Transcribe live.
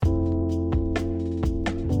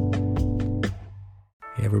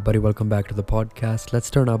everybody, welcome back to the podcast. Let's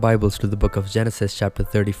turn our Bibles to the book of Genesis, chapter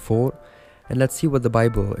 34, and let's see what the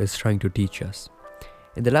Bible is trying to teach us.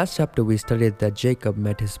 In the last chapter, we studied that Jacob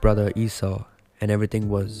met his brother Esau, and everything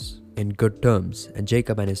was in good terms, and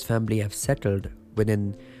Jacob and his family have settled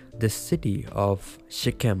within the city of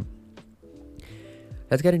Shechem.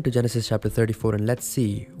 Let's get into Genesis chapter 34 and let's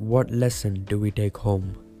see what lesson do we take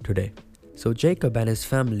home today. So Jacob and his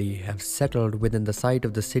family have settled within the site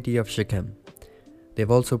of the city of Shechem. They've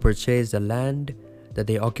also purchased the land that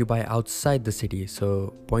they occupy outside the city.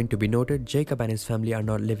 So, point to be noted, Jacob and his family are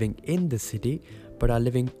not living in the city, but are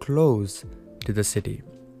living close to the city.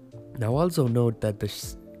 Now also note that the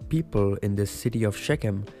people in this city of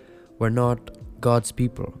Shechem were not God's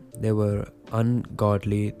people. They were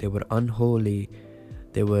ungodly, they were unholy,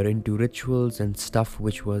 they were into rituals and stuff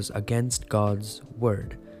which was against God's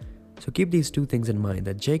word. So keep these two things in mind,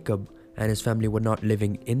 that Jacob and his family were not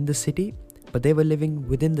living in the city, but they were living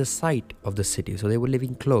within the site of the city, so they were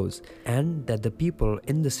living close, and that the people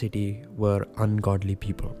in the city were ungodly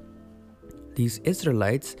people. These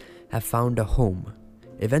Israelites have found a home.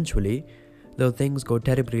 Eventually, though things go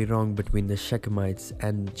terribly wrong between the Shechemites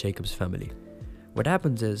and Jacob's family. What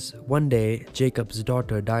happens is, one day, Jacob's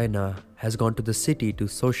daughter Dinah has gone to the city to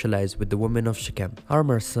socialize with the women of Shechem.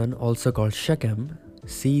 Hamor's son, also called Shechem,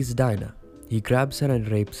 sees Dinah. He grabs her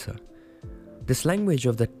and rapes her. This language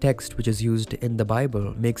of the text which is used in the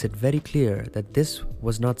Bible makes it very clear that this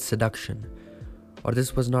was not seduction, or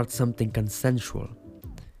this was not something consensual.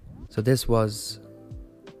 So this was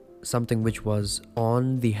something which was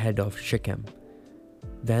on the head of Shechem.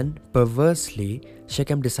 Then, perversely,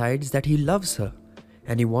 Shechem decides that he loves her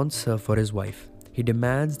and he wants her for his wife. He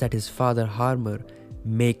demands that his father Hamor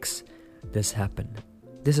makes this happen.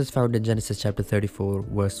 This is found in Genesis chapter 34,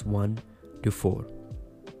 verse 1 to 4.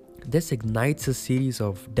 This ignites a series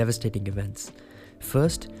of devastating events.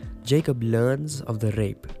 First, Jacob learns of the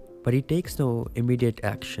rape, but he takes no immediate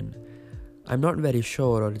action. I'm not very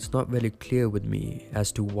sure, or it's not very clear with me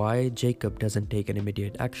as to why Jacob doesn't take an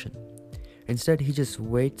immediate action. Instead, he just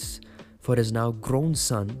waits for his now grown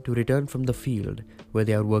son to return from the field where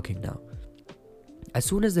they are working now. As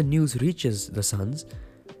soon as the news reaches the sons,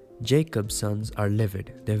 Jacob's sons are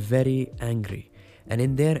livid. They're very angry, and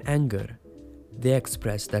in their anger, they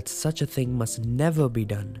express that such a thing must never be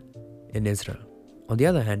done in Israel. On the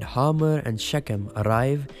other hand, Hamor and Shechem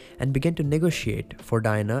arrive and begin to negotiate for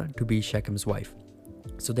Dinah to be Shechem's wife.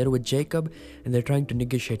 So they're with Jacob and they're trying to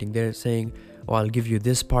negotiating. They're saying, oh, I'll give you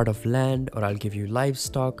this part of land, or I'll give you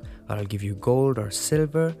livestock, or I'll give you gold or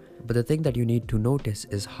silver. But the thing that you need to notice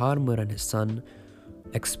is Hamor and his son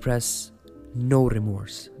express no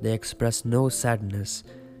remorse. They express no sadness.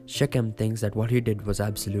 Shechem thinks that what he did was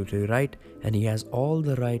absolutely right, and he has all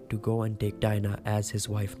the right to go and take Dinah as his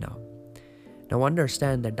wife now. Now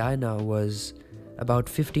understand that Dinah was about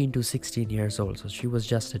 15 to 16 years old, so she was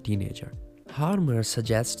just a teenager. Hamor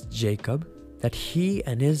suggests Jacob that he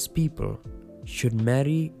and his people should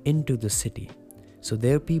marry into the city, so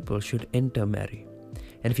their people should intermarry.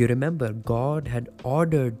 And if you remember, God had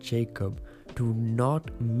ordered Jacob to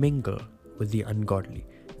not mingle with the ungodly.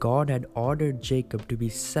 God had ordered Jacob to be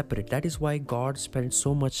separate. That is why God spent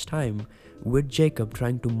so much time with Jacob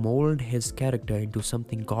trying to mold his character into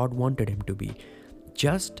something God wanted him to be.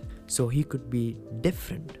 Just so he could be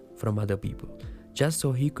different from other people. Just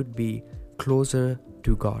so he could be closer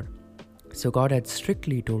to God. So God had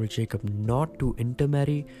strictly told Jacob not to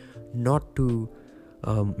intermarry, not to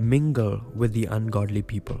mingle with the ungodly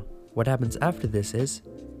people. What happens after this is,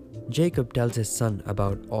 Jacob tells his son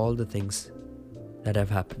about all the things that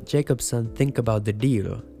have happened. Jacob's son think about the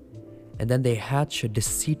deal, and then they hatch a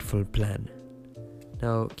deceitful plan.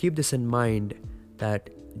 Now keep this in mind,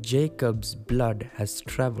 that Jacob's blood has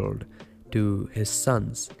traveled to his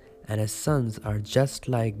sons, and his sons are just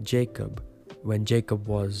like Jacob when Jacob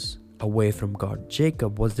was away from God.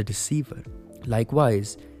 Jacob was the deceiver.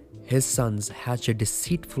 Likewise, his sons hatch a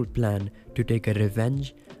deceitful plan to take a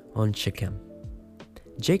revenge on Shechem.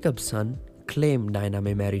 Jacob's son claim Dinah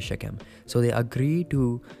may marry Shechem. So they agree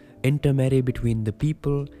to intermarry between the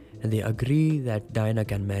people, and they agree that Dinah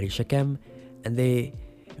can marry Shechem, and they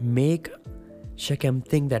make Shechem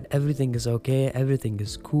think that everything is okay, everything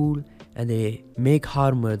is cool, and they make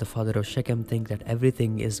Hamor, the father of Shechem, think that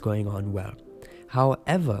everything is going on well.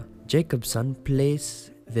 However, Jacob's son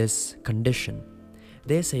place this condition.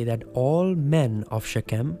 They say that all men of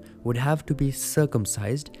Shechem would have to be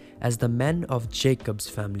circumcised as the men of Jacob's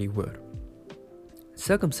family were.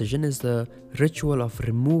 Circumcision is the ritual of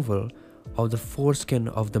removal of the foreskin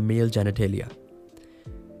of the male genitalia.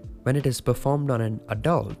 When it is performed on an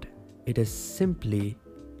adult, it is simply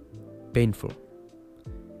painful.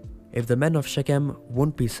 If the men of Shechem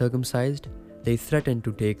won't be circumcised, they threaten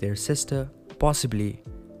to take their sister, possibly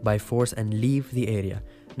by force, and leave the area.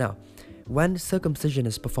 Now, when circumcision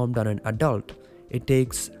is performed on an adult, it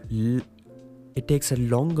takes a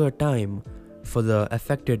longer time for the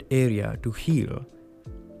affected area to heal.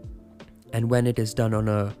 And when it is done on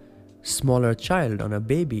a smaller child, on a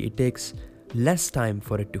baby, it takes less time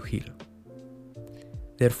for it to heal.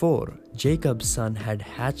 Therefore, Jacob's son had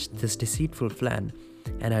hatched this deceitful plan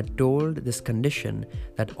and had told this condition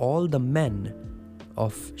that all the men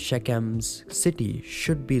of Shechem's city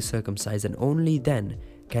should be circumcised, and only then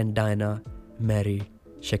can Dinah marry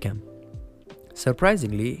Shechem.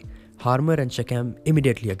 Surprisingly, Hamor and Shechem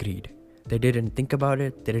immediately agreed. They didn't think about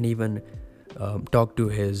it. They didn't even talk to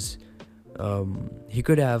his. He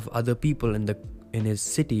could have other people in his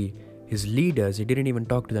city, his leaders. He didn't even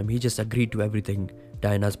talk to them. He just agreed to everything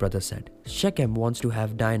Dinah's brother said. Shechem wants to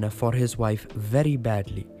have Dinah for his wife very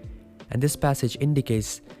badly, and this passage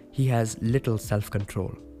indicates he has little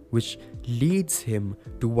self-control, which leads him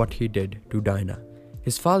to what he did to Dinah.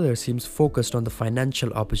 His father seems focused on the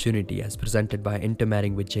financial opportunity as presented by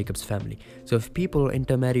intermarrying with Jacob's family. So if people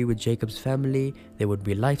intermarry with Jacob's family, there would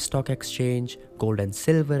be livestock exchange, gold and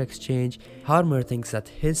silver exchange. Hamor thinks that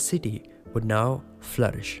his city would now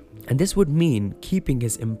flourish. And this would mean keeping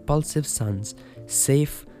his impulsive sons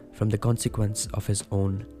safe from the consequence of his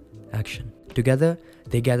own action. Together,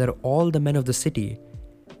 they gather all the men of the city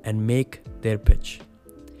and make their pitch.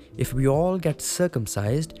 If we all get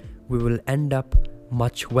circumcised, we will end up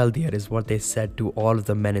much wealthier, is what they said to all of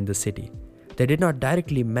the men in the city. They did not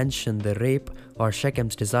directly mention the rape or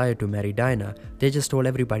Shechem's desire to marry Dinah. They just told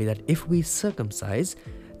everybody that if we circumcise,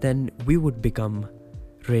 then we would become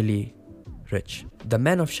really rich. The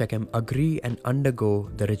men of Shechem agree and undergo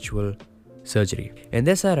the ritual surgery. In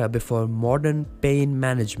this era, before modern pain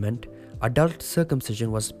management, adult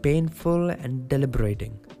circumcision was painful and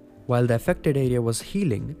deliberating. While the affected area was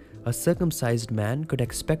healing, a circumcised man could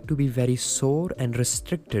expect to be very sore and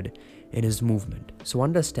restricted in his movement. So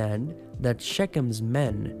understand that Shechem's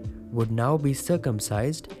men would now be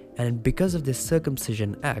circumcised, and because of this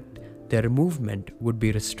circumcision act, their movement would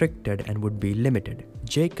be restricted and would be limited.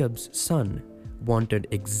 Jacob's son wanted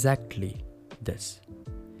exactly this,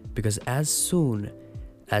 because as soon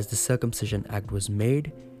as the circumcision act was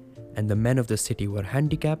made and the men of the city were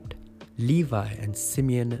handicapped, Levi and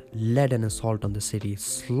Simeon led an assault on the city,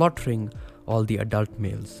 slaughtering all the adult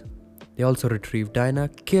males. They also retrieved Dinah,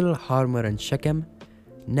 killed Hamor and Shechem.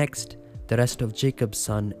 Next, the rest of Jacob's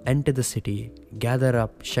son enter the city, gather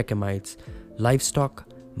up Shechemites, livestock,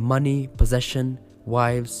 money, possession,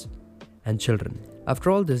 wives, and children.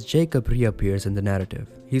 After all this, Jacob reappears in the narrative.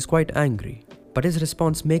 He's quite angry, but his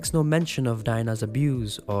response makes no mention of Dinah's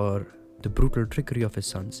abuse or the brutal trickery of his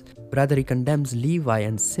sons. Rather, he condemns Levi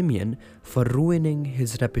and Simeon for ruining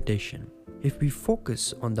his reputation. If we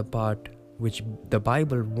focus on the part which the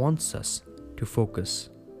Bible wants us to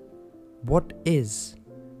focus, what is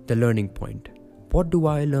the learning point? What do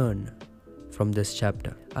I learn from this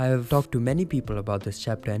chapter? I have talked to many people about this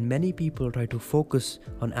chapter, and many people try to focus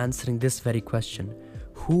on answering this very question: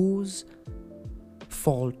 whose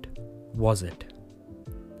fault was it?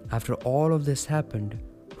 After all of this happened,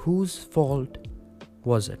 whose fault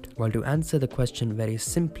was it? Well, to answer the question very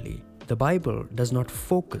simply, the Bible does not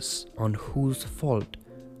focus on whose fault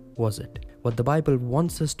was it. What the Bible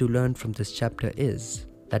wants us to learn from this chapter is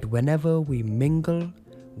that whenever we mingle,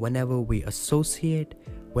 whenever we associate,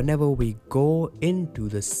 whenever we go into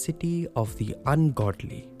the city of the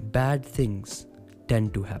ungodly, bad things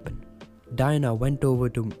tend to happen. Dinah went over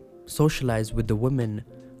to socialize with the women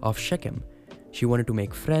of Shechem. She wanted to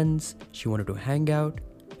make friends, she wanted to hang out,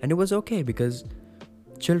 and it was okay because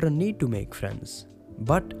children need to make friends.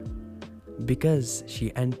 But because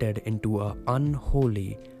she entered into an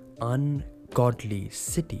unholy, ungodly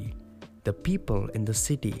city, the people in the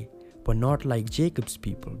city were not like Jacob's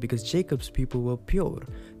people, because Jacob's people were pure.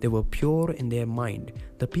 They were pure in their mind.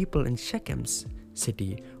 The people in Shechem's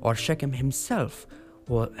city, or Shechem himself,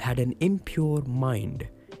 had an impure mind,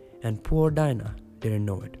 and poor Dinah didn't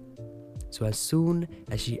know it. So as soon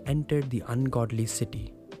as she entered the ungodly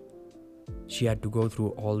city, she had to go through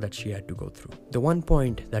all that she had to go through. The one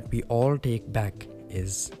point that we all take back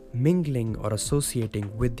is mingling or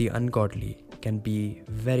associating with the ungodly can be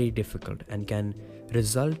very difficult and can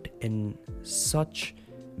result in such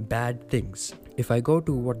bad things. If I go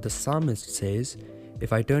to what the psalmist says,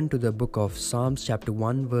 if I turn to the book of Psalms chapter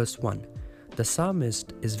 1 verse 1, the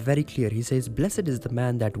psalmist is very clear. He says, "Blessed is the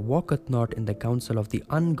man that walketh not in the counsel of the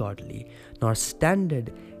ungodly, nor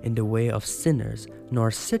standeth in the way of sinners,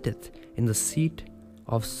 nor sitteth in the seat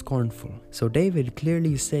of scornful. So David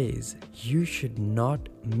clearly says you should not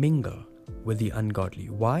mingle with the ungodly.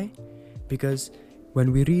 Why? Because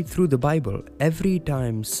when we read through the Bible, every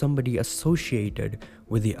time somebody associated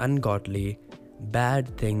with the ungodly,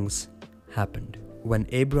 bad things happened. When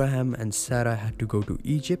Abraham and Sarah had to go to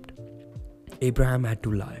Egypt, Abraham had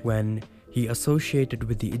to lie. When he associated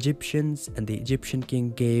with the Egyptians and the Egyptian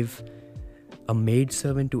king gave a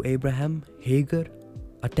maidservant to Abraham, Hagar,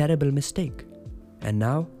 a terrible mistake. And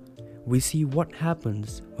now we see what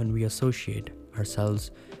happens when we associate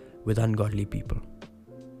ourselves with ungodly people.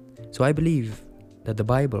 So I believe that the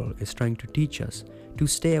Bible is trying to teach us to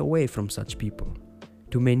stay away from such people,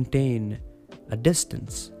 to maintain a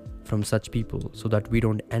distance from such people so that we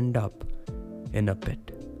don't end up in a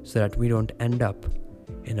pit, so that we don't end up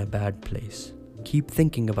in a bad place. Keep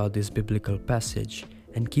thinking about this biblical passage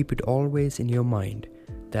and keep it always in your mind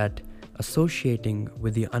that associating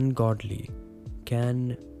with the ungodly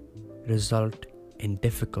can result in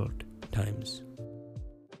difficult times.